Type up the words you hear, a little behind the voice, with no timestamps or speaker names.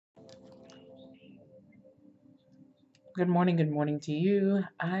Good morning to you.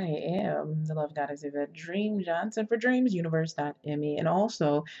 I am the love goddess Yvette Dream Johnson for dreamsuniverse.me and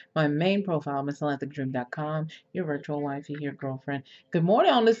also my main profile, Ms.AtlantaThick Dream.com, your virtual wifey, your girlfriend. Good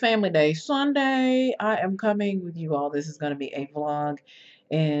morning on this family day, Sunday. I am coming with you all. This is going to be a vlog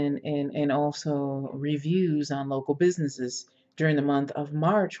and also reviews on local businesses during the month of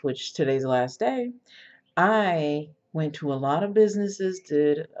March, which today's the last day. I went to a lot of businesses,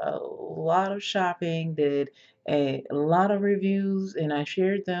 did a lot of shopping, did a lot of reviews, and I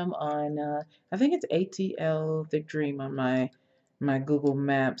shared them on I think it's ATL Thick Dream on my Google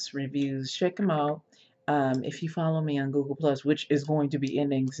Maps reviews. Check them out. If you follow me on Google Plus, which is going to be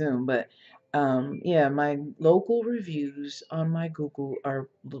ending soon, but yeah, my local reviews on my Google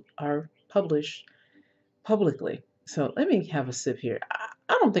are published publicly. So let me have a sip here.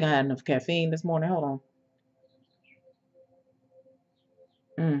 I don't think I had enough caffeine this morning. Hold on.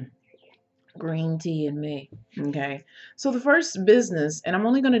 Mm. Green tea and me. Okay. So the first business, and I'm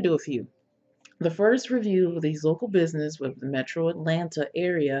only going to do a few. The first review of these local business with the Metro Atlanta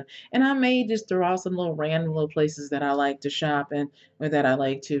area, and I may just throw out some little random little places that I like to shop and or that I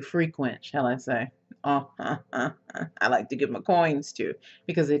like to frequent, shall I say. Oh, I like to give my coins to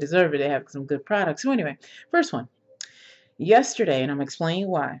because they deserve it. They have some good products. So anyway, first one. Yesterday, and I'm explaining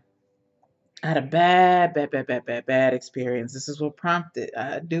why. I had a bad experience. This is what prompted,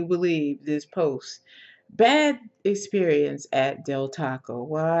 I do believe, this post. Bad experience at Del Taco.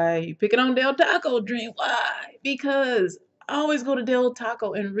 Why? You picking on Del Taco, Dream? Why? Because I always go to Del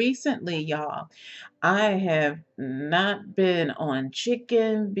Taco, and recently, y'all, I have not been on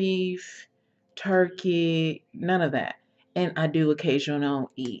chicken, beef, turkey, none of that. And I do occasionally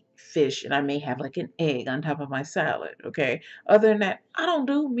eat fish, and I may have like an egg on top of my salad, okay? Other than that, I don't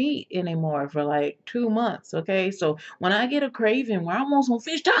do meat anymore for like 2 months, okay? So when I get a craving where I want some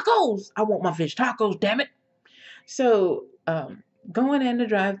fish tacos, I want my fish tacos, damn it. So, going in to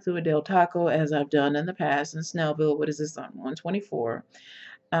drive through a Del Taco as I've done in the past in Snellville, what is this on 124?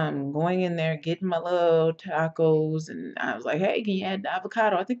 Going in there, getting my little tacos, and I was like, "Hey, can you add the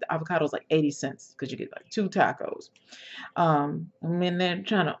avocado?" I think the avocado is like 80 cents because you get like two tacos. I'm in there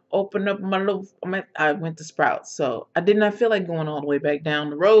trying to open up my little. I went to Sprouts, so I did not feel like going all the way back down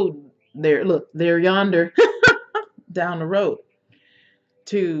the road. There, look, there yonder, down the road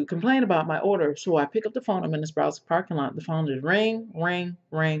to complain about my order. So I pick up the phone. I'm in the Sprouts parking lot. The phone just ring, ring,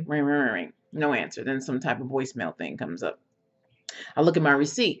 ring, ring, ring, ring, ring. No answer. Then some type of voicemail thing comes up. I look at my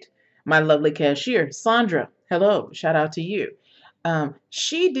receipt. My lovely cashier, Sandra, hello, shout out to you.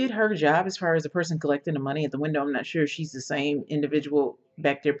 She did her job as far as the person collecting the money at the window. I'm not sure if she's the same individual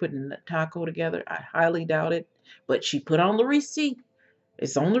back there putting the taco together. I highly doubt it. But she put on the receipt.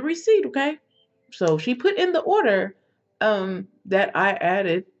 It's on the receipt, okay? So she put in the order that I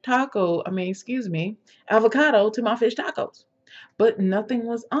added excuse me, avocado to my fish tacos. But nothing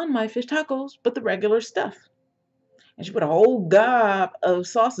was on my fish tacos but the regular stuff. And she put a whole gob of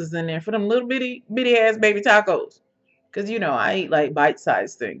sauces in there for them little bitty ass baby tacos. Because you know I eat like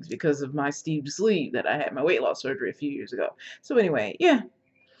bite-sized things because of my Steve sleeve that I had my weight loss surgery a few years ago. So anyway, yeah,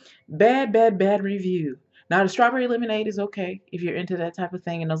 bad review. Now the strawberry lemonade is okay if you're into that type of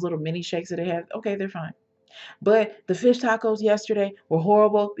thing, and those little mini shakes that they have, okay, they're fine. But the fish tacos yesterday were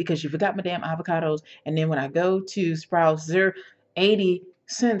horrible because she forgot my damn avocados. And then when I go to Sprouts, they're 80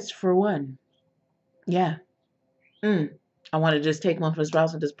 cents for one. Yeah. Mm. I want to just take one from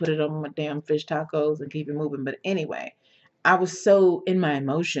Sprouts and just put it on my damn fish tacos and keep it moving. But anyway, I was so in my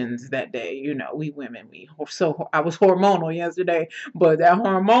emotions that day. You know, we women, I was hormonal yesterday, but that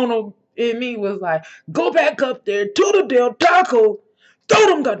hormonal in me was like, go back up there to the damn taco, throw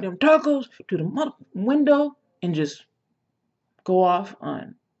them goddamn tacos to the mother window, and just go off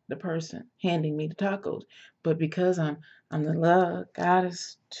on the person handing me the tacos. But because I'm the love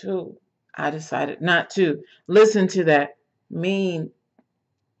goddess too, I decided not to listen to that mean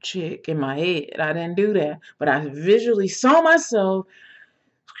chick in my head. I didn't do that, but I visually saw myself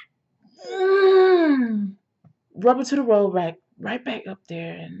mm, rubber to the road right back up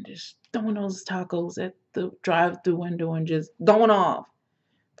there and just throwing those tacos at the drive-through window and just going off.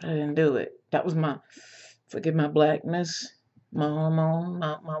 But I didn't do it. That was my forget my blackness, my hormone,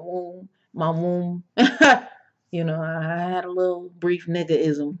 my womb, my womb. You know, I had a little brief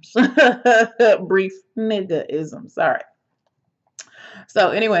niggerisms. Brief niggerisms. Sorry. So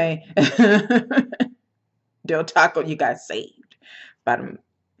anyway, Del Taco, you got saved by them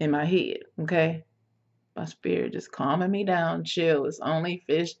in my head. Okay, my spirit just calming me down. Chill. It's only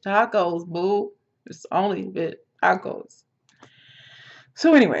fish tacos, boo. It's only fish tacos.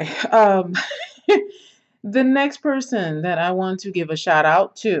 So anyway, The next person that I want to give a shout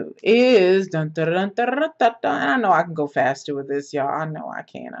out to is dun, dun, dun, dun, dun, dun, dun. I know I can go faster with this, y'all. I know I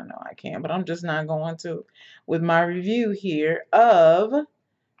can. I know I can, but I'm just not going to with my review here of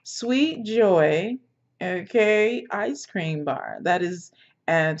Sweet Joy, okay, ice cream bar. That is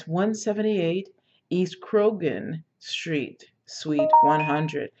at 178 East Crogan Street, Suite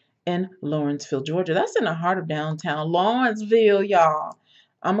 100 in Lawrenceville, Georgia. That's in the heart of downtown Lawrenceville, y'all.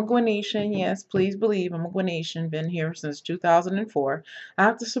 I'm a Gwinnetian. Yes, please believe I'm a Gwinnetian. Been here since 2004. I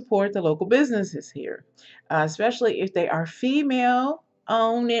have to support the local businesses here, especially if they are female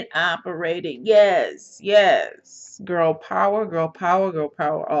owned and operated. Yes, yes. Girl power, girl power, girl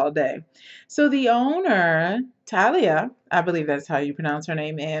power all day. So the owner, Talia, I believe that's how you pronounce her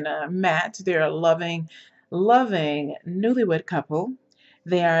name, and Matt, they're a loving, loving newlywed couple.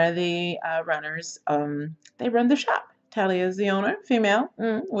 They are the runners. They run the shop. Talia is the owner, female,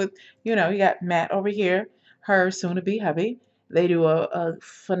 with, you know, you got Matt over here, her soon to be hubby. They do a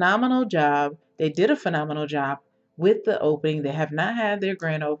phenomenal job. They did a phenomenal job with the opening. They have not had their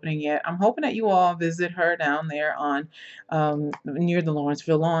grand opening yet. I'm hoping that you all visit her down there on near the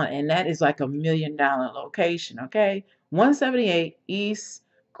Lawrenceville lawn, and that is like $1 million location. Okay, 178 East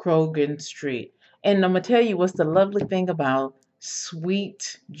Crogan Street. And I'm gonna tell you what's the lovely thing about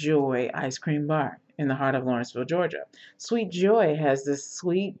Sweet Joy Ice Cream Bar in the heart of Lawrenceville, Georgia. Sweet Joy has this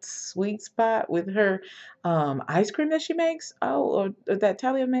sweet, sweet spot with her ice cream that she makes. Oh, or that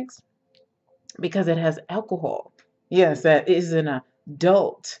Talia makes, because it has alcohol. Yes, that is an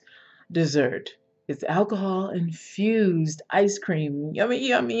adult dessert. It's alcohol infused ice cream. Yummy,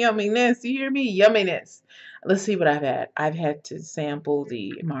 yummy, yumminess. You hear me? Yumminess. Let's see what I've had. I've had to sample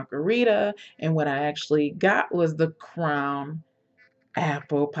the margarita, and what I actually got was the crown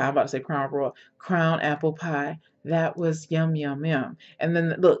apple pie. I'm about to say crown royal, crown apple pie. That was yum, yum, yum. And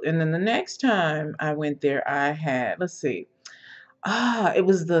then look, and then the next time I went there, I had, let's see, it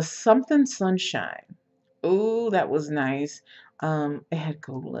was the something sunshine. Ooh, that was nice. It had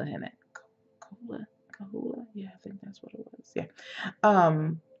cola in it. Cola. Yeah, I think that's what it was. Yeah.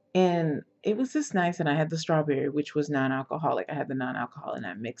 And it was just nice. And I had the strawberry, which was non-alcoholic. I had the non-alcoholic, and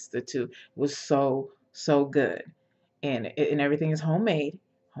I mixed the two. It was so, so good. And everything is homemade.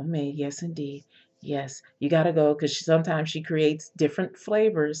 Homemade, yes, indeed. Yes, you gotta go because sometimes she creates different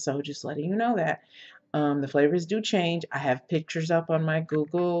flavors. So just letting you know that. The flavors do change. I have pictures up on my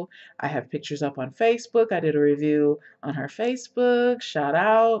Google. I have pictures up on Facebook. I did a review on her Facebook. Shout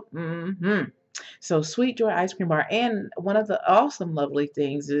out. So Sweet Joy Ice Cream Bar. And one of the awesome, lovely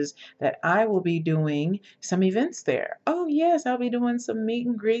things is that I will be doing some events there. Oh, yes, I'll be doing some meet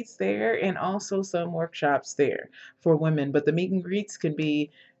and greets there and also some workshops there for women. But the meet and greets can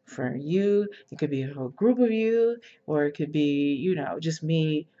be for you, it could be a whole group of you, or it could be, you know, just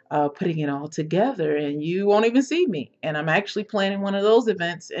me putting it all together, and you won't even see me. And I'm actually planning one of those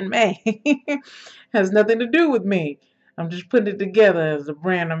events in May. Has nothing to do with me. I'm just putting it together as a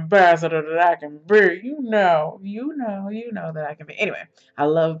brand ambassador that I can be. You know that I can be. Anyway, I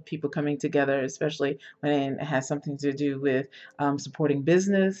love people coming together, especially when it has something to do with supporting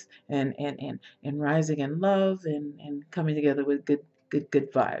business and rising in love and coming together with good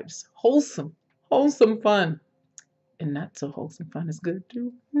vibes. Wholesome fun. And not so wholesome fun is good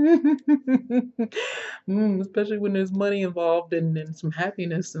too. Especially when there's money involved and some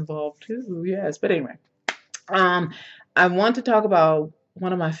happiness involved too. Yes. But anyway, um, I want to talk about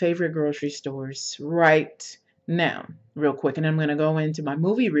one of my favorite grocery stores right now, real quick, and I'm going to go into my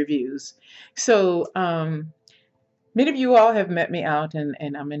movie reviews. So, many of you all have met me out, and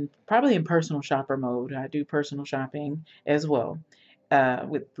I'm probably in personal shopper mode. I do personal shopping as well.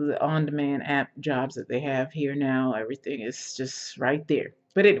 With the on-demand app jobs that they have here now, everything is just right there.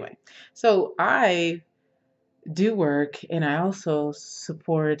 But anyway, so I do work and I also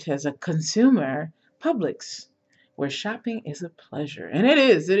support as a consumer Publix, where shopping is a pleasure. And it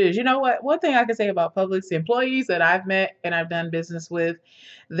is. You know what? One thing I can say about Publix, the employees that I've met and I've done business with,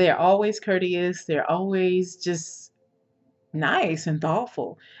 they're always courteous. They're always just nice and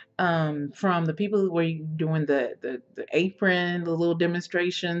thoughtful. From the people who were doing the apron, the little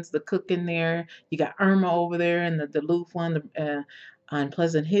demonstrations, the cooking there. You got Irma over there and the Duluth one, on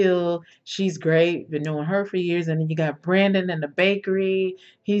Pleasant Hill. She's great. Been knowing her for years. And then you got Brandon in the bakery.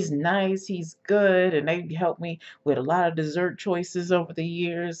 He's nice. He's good. And they helped me with a lot of dessert choices over the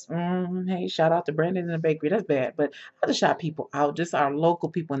years. Hey, shout out to Brandon in the bakery. That's bad. But other shop people out, just our local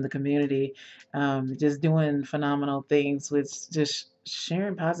people in the community, just doing phenomenal things with just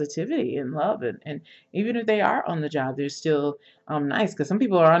sharing positivity and love. And even if they are on the job, they're still nice, because some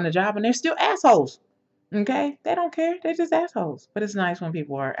people are on the job and they're still assholes. Okay? They don't care. They're just assholes. But it's nice when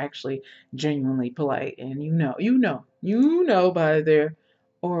people are actually genuinely polite and you know by their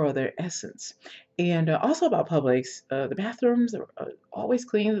aura, their essence. And also about Publix, the bathrooms are always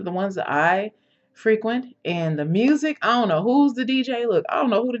clean, the ones that I frequent. And the music, I don't know who's the DJ. Look, I don't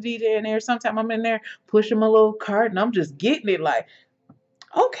know who the DJ in there. Sometimes I'm in there pushing my little cart and I'm just getting it like,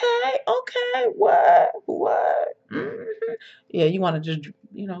 okay, okay, what? Yeah, you want to just,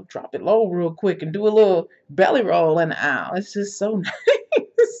 drop it low real quick and do a little belly roll in the aisle. It's just so nice.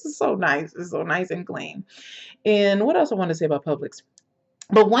 It's so nice. It's so nice and clean. And what else I want to say about Publix?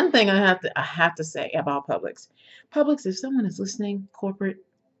 But one thing I have to say about Publix. Publix, if someone is listening, corporate,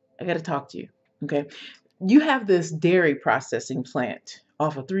 I got to talk to you. Okay. You have this dairy processing plant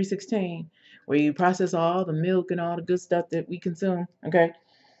off of 316 where you process all the milk and all the good stuff that we consume. Okay.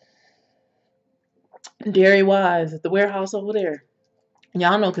 Dairy wise at the warehouse over there.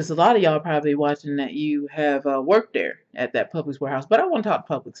 Y'all know because a lot of y'all probably watching that you have worked there at that Publix warehouse. But I want to talk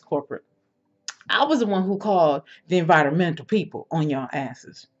Publix corporate. I was the one who called the environmental people on y'all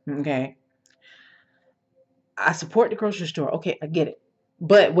asses. Okay. I support the grocery store. Okay, I get it.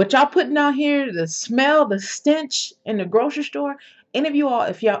 But what y'all putting out here, the smell, the stench in the grocery store, any of you all,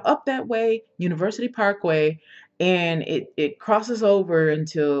 if y'all up that way, University Parkway, and it crosses over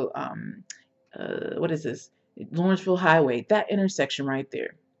into what is this? Lawrenceville Highway, that intersection right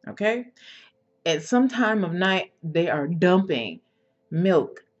there. Okay? At some time of night, they are dumping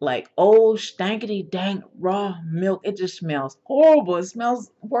milk, like old stankety dank raw milk. It just smells horrible. It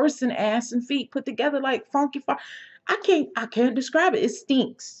smells worse than ass and feet put together like funky fire. I can't describe it. It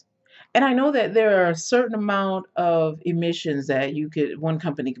stinks. And I know that there are a certain amount of emissions that one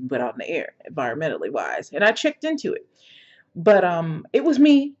company can put out in the air, environmentally wise. And I checked into it. But it was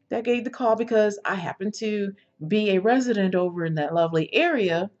me that gave the call because I happen to be a resident over in that lovely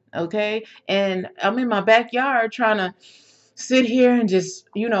area, okay? And I'm in my backyard trying to sit here and just,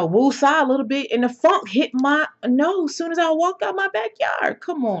 woosah a little bit, and the funk hit my nose as soon as I walked out my backyard.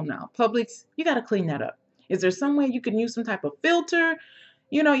 Come on now, Publix, you got to clean that up. Is there some way you can use some type of filter?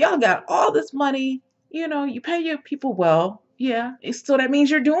 Y'all got all this money. You pay your people well. Yeah, so that means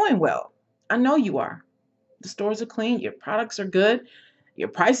you're doing well. I know you are. The stores are clean, your products are good, your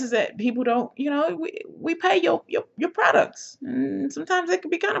prices that people don't, we pay your products. And sometimes they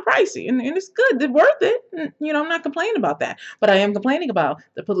can be kind of pricey and it's good, it's worth it. And, I'm not complaining about that. But I am complaining about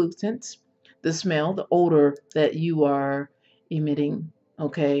the pollutants, the smell, the odor that you are emitting,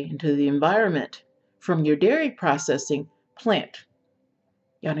 okay, into the environment from your dairy processing plant.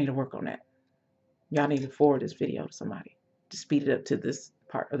 Y'all need to work on that. Y'all need to forward this video to somebody to speed it up to this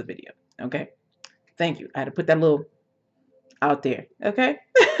part of the video. Okay. Thank you. I had to put that little out there. Okay.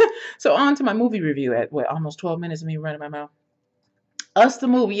 So on to my movie review at almost 12 minutes of me running my mouth. Us the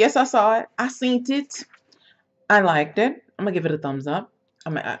movie. Yes, I saw it. I seen it. I liked it. I'm gonna give it a thumbs up.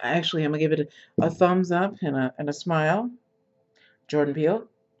 I'm gonna give it a thumbs up and a smile. Jordan Peele.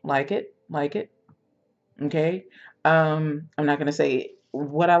 Like it. Like it. Okay. I'm not gonna say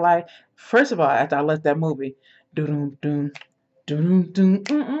what I like. First of all, after I left that movie, doom doom doom doom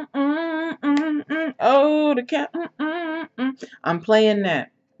oh the cat I'm playing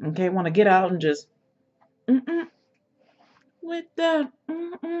that. Okay, want to get out and just with that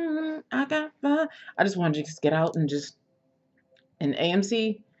I got fun. I just want to just get out and just in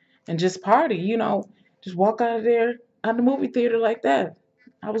AMC and just party. Just walk out of there out of the movie theater like that.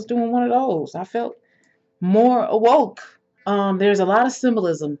 I was doing one of those. I felt more awoke. There's a lot of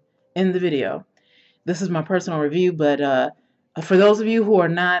symbolism in the video. This is my personal review, but for those of you who are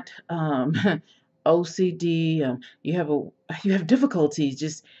not OCD, you have difficulties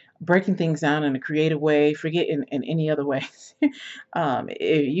just breaking things down in a creative way. Forget in any other way.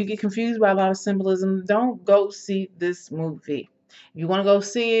 If you get confused by a lot of symbolism, don't go see this movie. If you want to go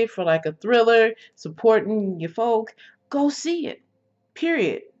see it for like a thriller, supporting your folk, go see it.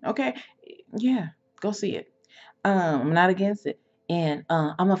 Period. Okay. Yeah, go see it. I'm not against it. And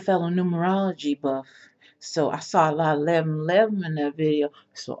I'm a fellow numerology buff. So I saw a lot of 1111 in that video.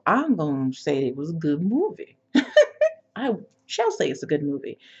 So I'm going to say it was a good movie. I shall say it's a good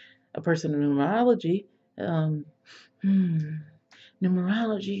movie. A person in numerology, um, hmm,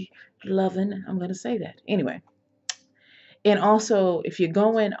 numerology loving, I'm going to say that. Anyway. And also, if you're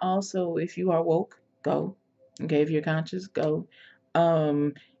going, also, if you are woke, go. Okay, if you're conscious, go.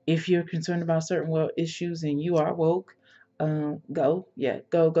 If you're concerned about certain world issues and you are woke, go. Yeah,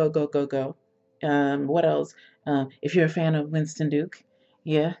 go, go, go, go, go. What else? If you're a fan of Winston Duke,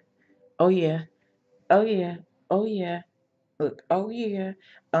 yeah. Oh yeah. Oh yeah. Oh yeah. Look, oh yeah.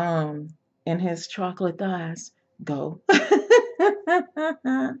 And his chocolate thighs, go.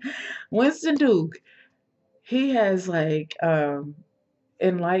 Winston Duke. he has like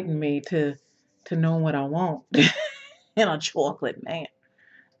enlightened me to know what I want in a chocolate man.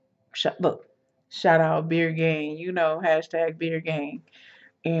 Look, shout out beer gang, hashtag beer gang.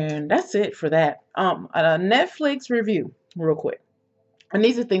 And that's it for that. A Netflix review, real quick. And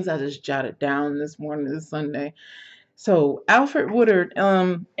these are things I just jotted down this morning, this Sunday. So Alfred Woodard,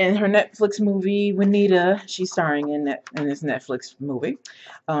 in her Netflix movie Juanita, she's starring in this Netflix movie.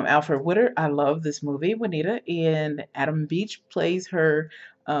 Alfred Woodard, I love this movie, Juanita, and Adam Beach plays her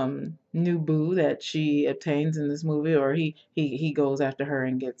new boo that she obtains in this movie, or he goes after her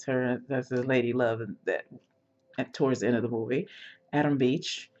and gets her. That's the lady love that towards the end of the movie. Adam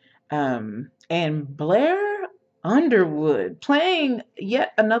Beach, and Blair Underwood playing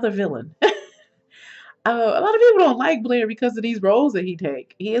yet another villain. A lot of people don't like Blair because of these roles that he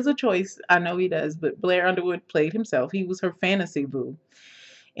take. He is a choice, I know he does, but Blair Underwood played himself. He was her fantasy boo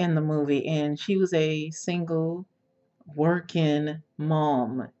in the movie, and she was a single working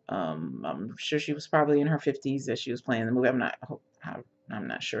mom. I'm sure she was probably in her 50s as she was playing the movie. I'm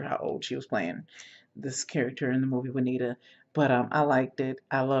not sure how old she was playing this character in the movie Juanita, but I liked it.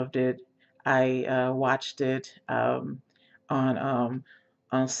 I loved it. I watched it on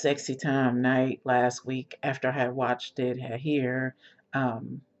Sexy Time night last week after I had watched it here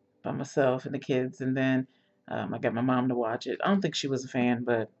um, by myself and the kids, and then I got my mom to watch it. I don't think she was a fan,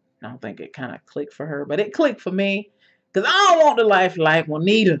 but I don't think it kind of clicked for her, but it clicked for me because I don't want the life like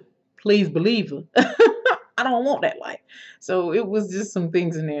Juanita. Please believe her. I don't want that life. So it was just some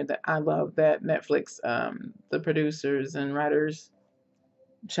things in there that I love that Netflix, the producers and writers,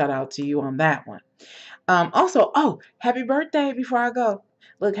 shout out to you on that one. Also, oh, happy birthday before I go.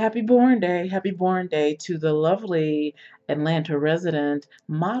 Look, happy born day to the lovely Atlanta resident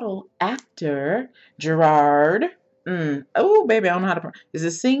model actor Gerard. Oh, baby, I don't know how to. Is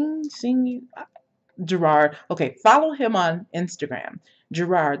it sing? Gerard. Okay, follow him on Instagram.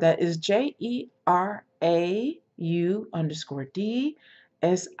 Gerard. That is JERAU_DSINGH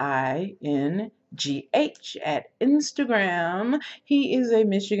at Instagram. He is a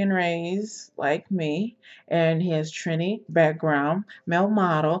Michigan raised like me, and he has Trini background, male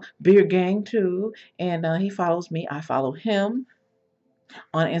model, beer gang too, and he follows me. I follow him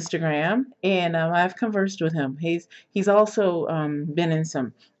on Instagram, and I've conversed with him. He's also been in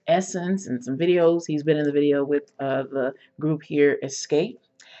some Essence and some videos. He's been in the video with the group here, Escape,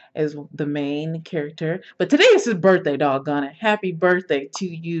 as the main character. But today is his birthday, doggone it. Happy birthday to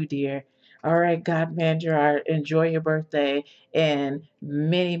you, dear. All right, God man Gerard, enjoy your birthday and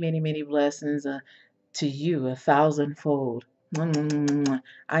many, many, many blessings to you, a thousandfold. I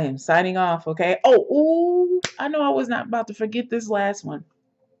am signing off, okay? Oh, ooh, I know I was not about to forget this last one.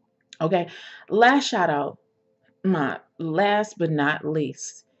 Okay, last shout out, my last but not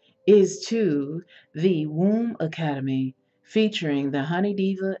least, is to the Womb Academy featuring the Honey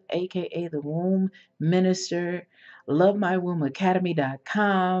Diva, aka the Womb Minister,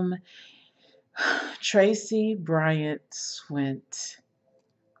 lovemywombacademy.com, Tracy Bryant Swint.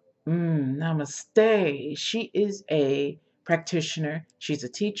 Namaste. She is a practitioner, she's a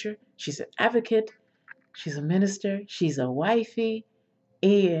teacher, she's an advocate, she's a minister, she's a wifey,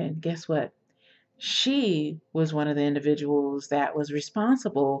 and guess what? She was one of the individuals that was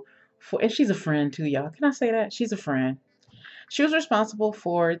responsible for, and she's a friend too, y'all. Can I say that? She's a friend. She was responsible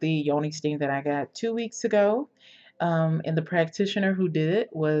for the yoni steam that I got 2 weeks ago. And the practitioner who did it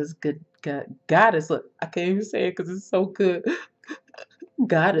was Goddess. Look, I can't even say it because it's so good.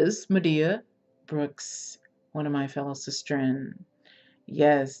 Goddess Medea Brooks, one of my fellow sistren.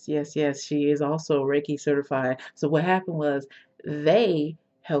 Yes, yes, yes. She is also Reiki certified. So what happened was they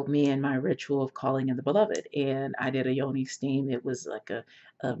helped me in my ritual of calling in the beloved. And I did a yoni steam. It was like a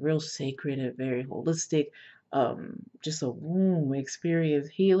real sacred and very holistic, just a womb experience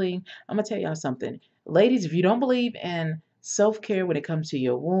healing. I'm gonna tell y'all something. Ladies, if you don't believe in self-care when it comes to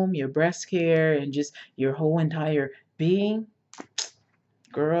your womb, your breast care, and just your whole entire being,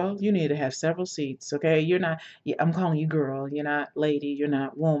 girl, you need to have several seats, okay? You're not, yeah, I'm calling you girl. You're not lady. You're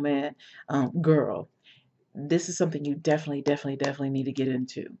not woman. Girl. This is something you definitely, definitely, definitely need to get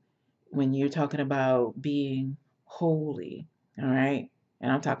into when you're talking about being holy, all right?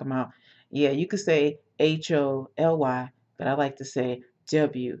 And I'm talking about, yeah, you could say HOLY, but I like to say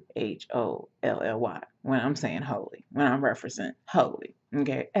WHOLLY when I'm saying holy, when I'm referencing holy,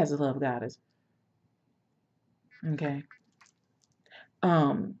 okay, as a love goddess, okay?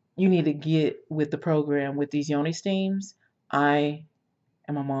 You need to get with the program with these yoni steams. I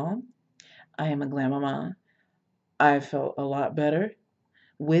am a mom. I am a glam mama. I felt a lot better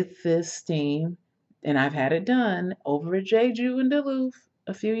with this steam, and I've had it done over at Jeju in Duluth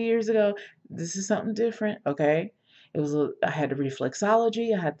a few years ago. This is something different, okay? I had the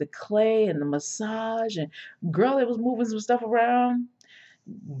reflexology, I had the clay and the massage, and girl, it was moving some stuff around,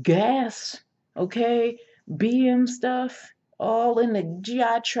 gas, okay, BM stuff, all in the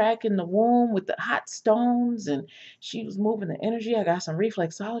GI tract in the womb with the hot stones, and she was moving the energy. I got some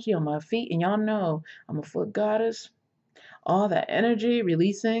reflexology on my feet, and y'all know I'm a foot goddess. All that energy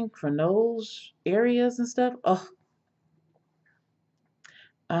releasing from those areas and stuff. Oh,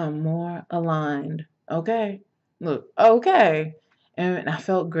 I'm more aligned. Okay. Look, okay. And I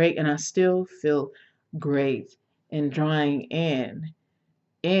felt great, and I still feel great and drawing in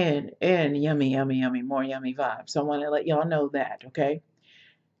yummy, yummy, yummy, more yummy vibes. So I want to let y'all know that, okay?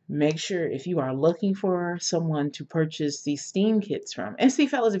 Make sure if you are looking for someone to purchase these steam kits from. And see,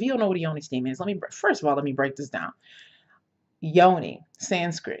 fellas, if you don't know what a yoni steam is, first of all, let me break this down. Yoni,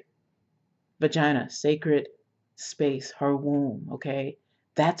 Sanskrit, vagina, sacred space, her womb, okay?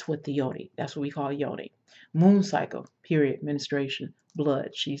 That's what the yoni, that's what we call yoni. Moon cycle, period, menstruation,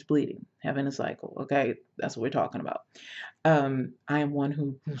 blood, she's bleeding, having a cycle, okay? That's what we're talking about. I am one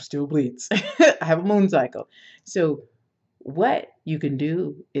who still bleeds. I have a moon cycle. So what you can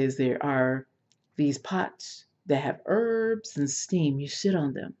do is there are these pots that have herbs and steam. You sit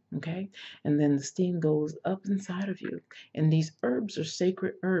on them, okay? And then the steam goes up inside of you. And these herbs are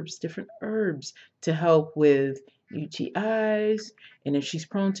sacred herbs, different herbs to help with UTIs. And if she's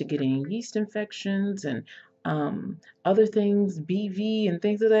prone to getting yeast infections and other things, BV and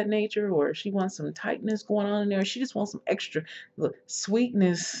things of that nature, or if she wants some tightness going on in there, she just wants some extra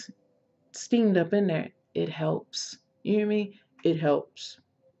sweetness steamed up in there, it helps. You hear me? It helps.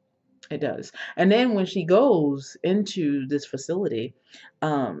 It does. And then when she goes into this facility,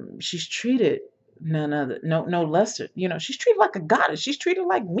 she's treated none other, no lesser. You know, she's treated like a goddess. She's treated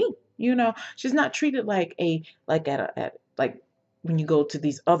like me. You know, she's not treated like at like when you go to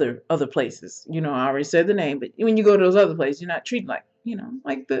these other places. You know, I already said the name, but when you go to those other places, you're not treated like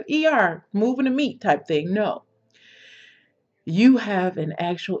like the ER moving the meat type thing. No, you have an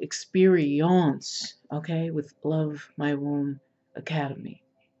actual experience, okay, with Love My Womb Academy.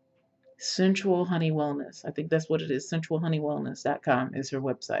 Sensual Honey Wellness. I think that's what it is. Sensualhoneywellness.com is her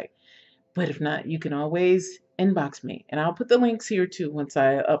website. But if not, you can always inbox me. And I'll put the links here too once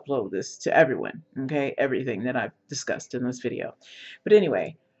I upload this to everyone. Okay, everything that I've discussed in this video. But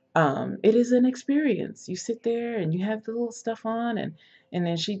anyway, it is an experience. You sit there and you have the little stuff on, and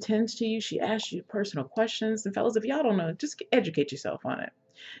then she tends to you. She asks you personal questions. And fellas, if y'all don't know, just educate yourself on it.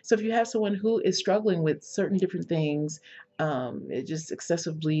 So if you have someone who is struggling with certain different things, just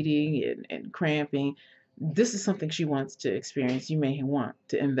excessive bleeding and cramping, this is something she wants to experience. You may want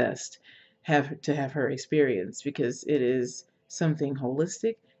to invest have her experience because it is something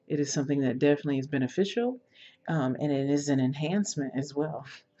holistic. It is something that definitely is beneficial, and it is an enhancement as well.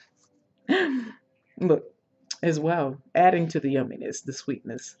 Look, as well, adding to the yumminess, the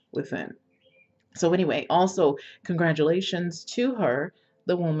sweetness within. So anyway, also congratulations to her,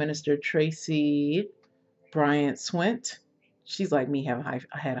 the Womb Minister Tracy Bryant Swint. She's like me, I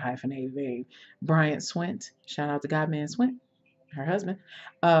had a hyphenated name. Bryant Swint. Shout out to Godman Swint, her husband.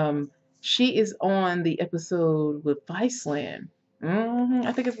 She is on the episode with Viceland.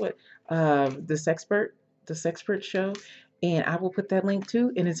 I think it's what the Sexpert show, and I will put that link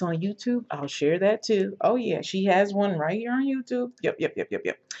too. And it's on YouTube. I'll share that too. Oh yeah, she has one right here on YouTube. Yep.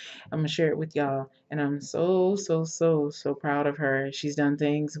 I'm gonna share it with y'all, and I'm so proud of her. She's done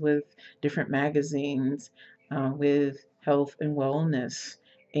things with different magazines, with health and wellness,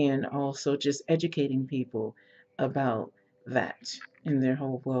 and also just educating people about that in their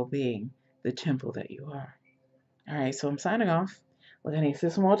whole well-being, the temple that you are. All right, so I'm signing off. Look, I need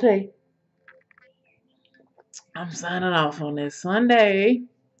to some more tea. I'm signing off on this Sunday.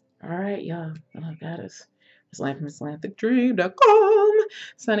 All right, y'all. Oh, got us. It's life from Ms.Atlanta Thick Dream.com.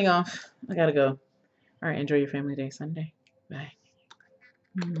 Signing off. I gotta go. All right, enjoy your family day Sunday. Bye.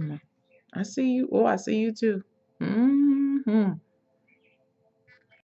 I see you. Oh, I see you too.